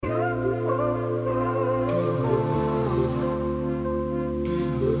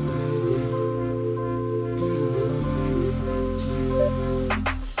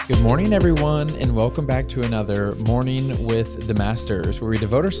Good morning, everyone, and welcome back to another Morning with the Masters, where we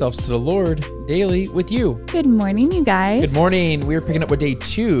devote ourselves to the Lord daily with you. Good morning, you guys. Good morning. We're picking up with day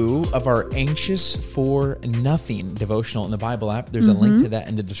 2 of our Anxious for Nothing devotional in the Bible app. There's a link to that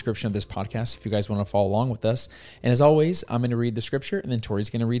in the description of this podcast if you guys want to follow along with us. And as always, I'm going to read the scripture, and then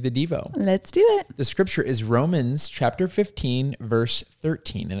Tori's going to read the Devo. Let's do it. The scripture is Romans chapter 15, verse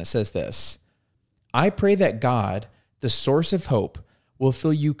 13, and it says this: I pray that God, the source of hope, will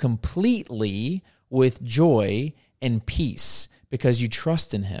fill you completely with joy and peace because you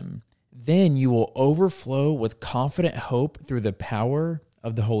trust in him. Then you will overflow with confident hope through the power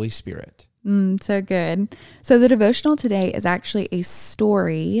of the Holy Spirit. So good. So the devotional today is actually a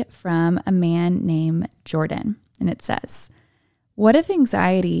story from a man named Jordan. And it says, what if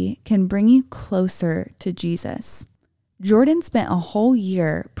anxiety can bring you closer to Jesus? Jordan spent a whole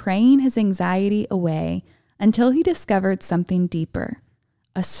year praying his anxiety away until he discovered something deeper,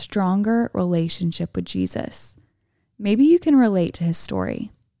 a stronger relationship with Jesus. Maybe you can relate to his story.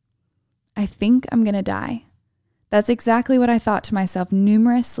 I think I'm going to die. That's exactly what I thought to myself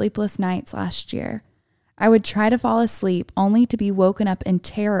numerous sleepless nights last year. I would try to fall asleep only to be woken up in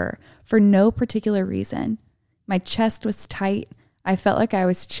terror for no particular reason. My chest was tight, I felt like I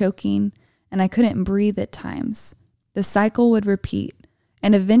was choking, and I couldn't breathe at times. The cycle would repeat,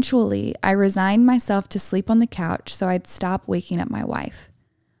 and eventually I resigned myself to sleep on the couch so I'd stop waking up my wife.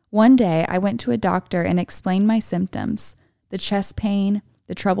 One day, I went to a doctor and explained my symptoms, the chest pain,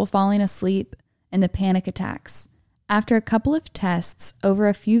 the trouble falling asleep, and the panic attacks. After a couple of tests over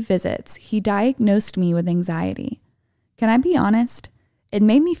a few visits, he diagnosed me with anxiety. Can I be honest? It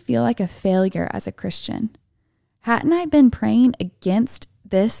made me feel like a failure as a Christian. Hadn't I been praying against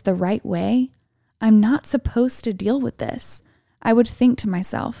this the right way? I'm not supposed to deal with this. I would think to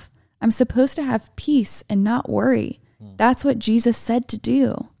myself, I'm supposed to have peace and not worry. That's what Jesus said to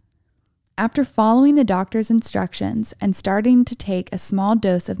do. After following the doctor's instructions and starting to take a small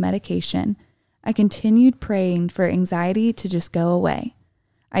dose of medication, I continued praying for anxiety to just go away.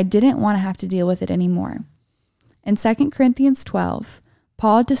 I didn't want to have to deal with it anymore. In 2 Corinthians 12,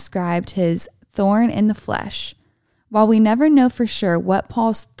 Paul described his thorn in the flesh. While we never know for sure what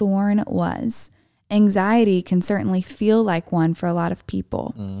Paul's thorn was, anxiety can certainly feel like one for a lot of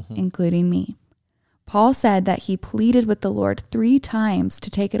people, including me. Paul said that he pleaded with the Lord 3 times to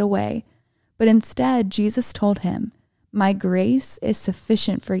take it away, but instead Jesus told him, my grace is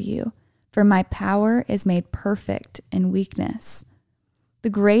sufficient for you, for my power is made perfect in weakness.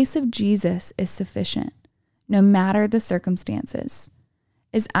 The grace of Jesus is sufficient, no matter the circumstances.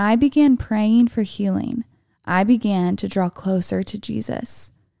 As I began praying for healing, I began to draw closer to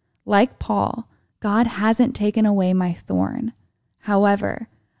Jesus. Like Paul, God hasn't taken away my thorn. However,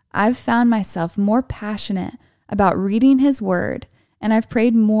 I've found myself more passionate about reading his word, and I've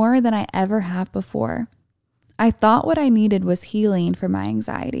prayed more than I ever have before. I thought what I needed was healing for my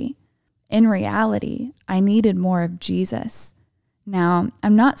anxiety. In reality, I needed more of Jesus. Now,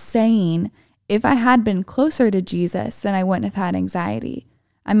 I'm not saying if I had been closer to Jesus, then I wouldn't have had anxiety.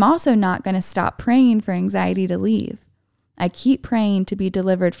 I'm also not going to stop praying for anxiety to leave. I keep praying to be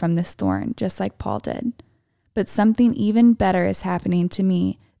delivered from this thorn, just like Paul did. But something even better is happening to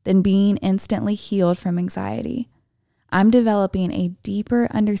me than being instantly healed from anxiety. I'm developing a deeper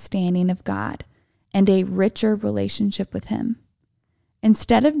understanding of God and a richer relationship with him.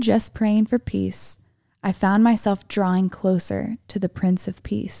 Instead of just praying for peace, I found myself drawing closer to the Prince of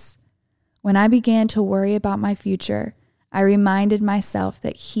Peace. When I began to worry about my future, I reminded myself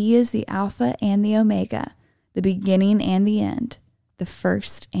that he is the Alpha and the Omega, the beginning and the end, the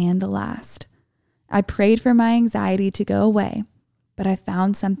first and the last. I prayed for my anxiety to go away, but I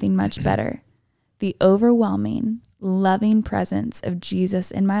found something much better, the overwhelming, loving presence of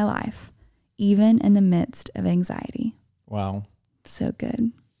Jesus in my life, even in the midst of anxiety. Wow. So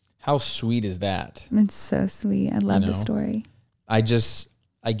good. How sweet is that? It's so sweet. I love the story. I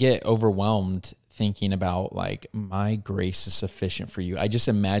get overwhelmed thinking about like, my grace is sufficient for you. I just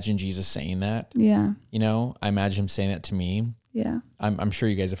imagine Jesus saying that. Yeah. I imagine him saying that to me. Yeah. I'm sure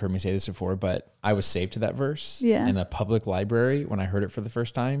you guys have heard me say this before, but I was saved to that verse in a public library when I heard it for the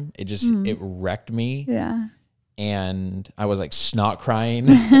first time. It just, it wrecked me. Yeah. And I was like snot crying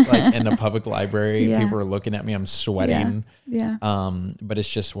like in a public library. Yeah. People were looking at me. I'm sweating. Yeah. But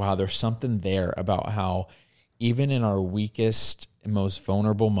it's just, wow, there's something there about how even in our weakest and most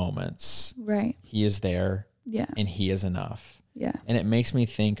vulnerable moments, right, he is there. Yeah. And he is enough. Yeah. And it makes me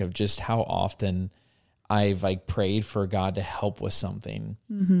think of just how often I've like prayed for God to help with something,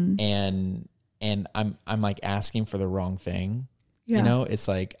 and I'm like asking for the wrong thing. Yeah. You know, it's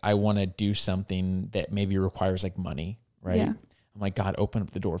like I want to do something that maybe requires like money, right? Yeah. I'm like, God, open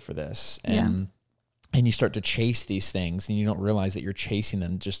up the door for this. And you start to chase these things and you don't realize that you're chasing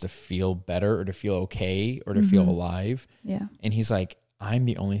them just to feel better or to feel okay or to feel alive. Yeah. And he's like, I'm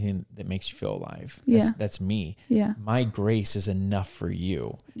the only thing that makes you feel alive. That's me. Yeah. My grace is enough for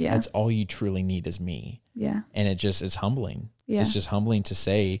you. Yeah. That's all you truly need is me. Yeah. And it's humbling. Yeah. It's just humbling to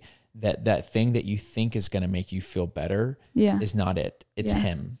say that thing that you think is going to make you feel better is not it. It's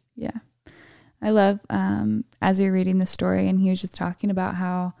him. Yeah. I love, as we were reading the story and he was just talking about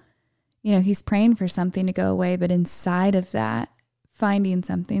how, he's praying for something to go away, but inside of that, finding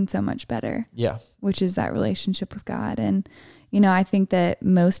something so much better. Yeah. Which is that relationship with God. And, I think that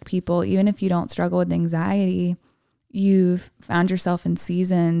most people, even if you don't struggle with anxiety, you've found yourself in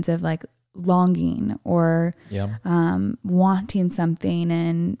seasons of like longing or wanting something,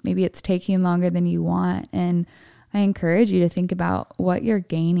 and maybe it's taking longer than you want. And I encourage you to think about what you're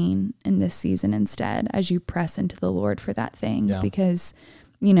gaining in this season instead as you press into the Lord for that thing. Because,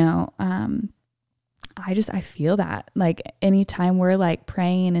 I feel that like anytime we're like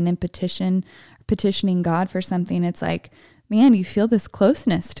praying and in petitioning God for something, it's like, man, you feel this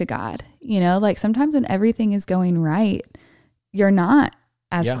closeness to God, like sometimes when everything is going right, you're not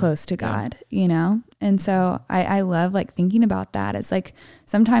as close to God, And so I love like thinking about that. It's like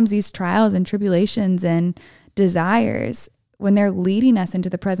sometimes these trials and tribulations and desires, when they're leading us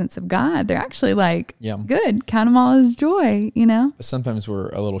into the presence of God, they're actually like, good, count them all as joy, But sometimes we're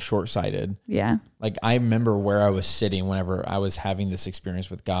a little short-sighted. Yeah. Like I remember where I was sitting whenever I was having this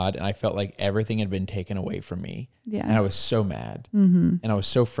experience with God, and I felt like everything had been taken away from me. Yeah. And I was so mad. And I was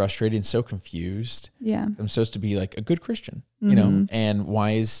so frustrated and so confused. Yeah. I'm supposed to be like a good Christian, and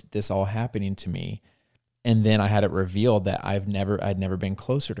why is this all happening to me? And then I had it revealed that I'd never been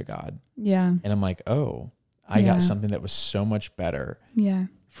closer to God. Yeah. And I'm like, oh, I got something that was so much better. Yeah.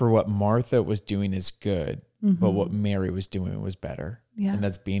 For what Martha was doing is good, but what Mary was doing was better. Yeah. And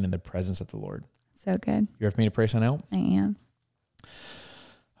that's being in the presence of the Lord. So good. You ready for me to pray sign out? I am.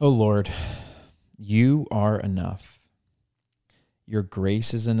 Oh Lord, you are enough. Your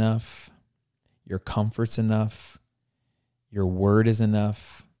grace is enough. Your comfort's enough. Your word is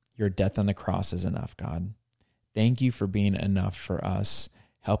enough. Your death on the cross is enough, God. Thank you for being enough for us.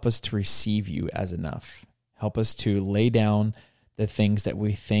 Help us to receive you as enough. Help us to lay down the things that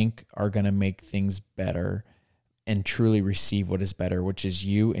we think are going to make things better and truly receive what is better, which is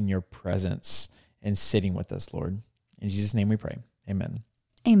you and your presence and sitting with us, Lord. In Jesus' name we pray. Amen.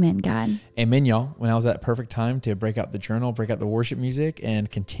 Amen, God. Amen, y'all. When I was at perfect time to break out the journal, break out the worship music,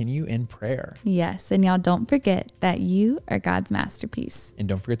 and continue in prayer. Yes, and y'all don't forget that you are God's masterpiece. And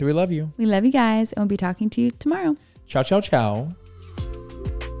don't forget that we love you. We love you guys, and we'll be talking to you tomorrow. Ciao, ciao, ciao.